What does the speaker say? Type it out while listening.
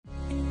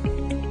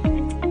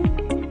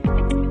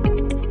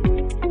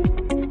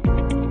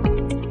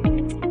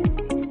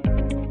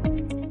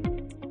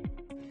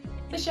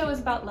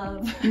about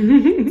love.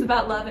 It's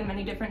about love in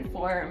many different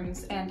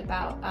forms, and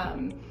about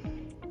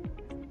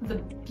the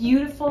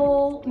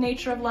beautiful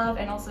nature of love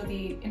and also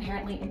the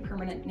inherently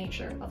impermanent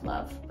nature of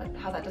love, but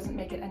how that doesn't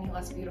make it any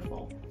less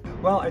beautiful.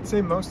 Well, I'd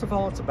say most of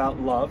all it's about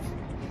love,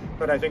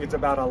 but I think it's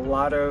about a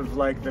lot of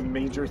like the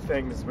major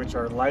things, which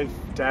are life,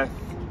 death,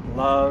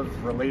 love,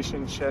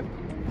 relationship.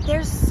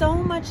 There's so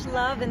much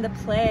love in the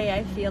play,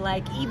 I feel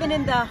like, even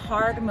in the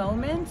hard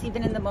moments,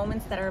 even in the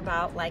moments that are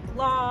about like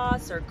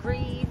loss or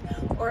grief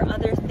or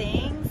other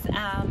things,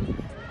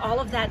 all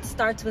of that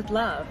starts with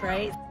love,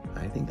 right?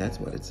 I think that's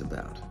what it's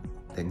about.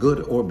 That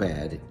good or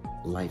bad,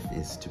 life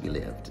is to be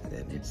lived,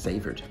 and it's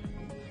savored.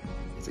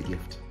 It's a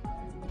gift.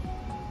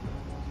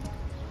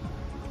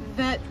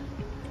 That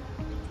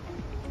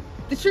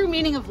the true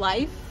meaning of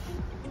life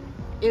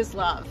is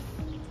love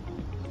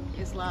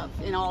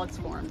in all its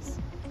forms.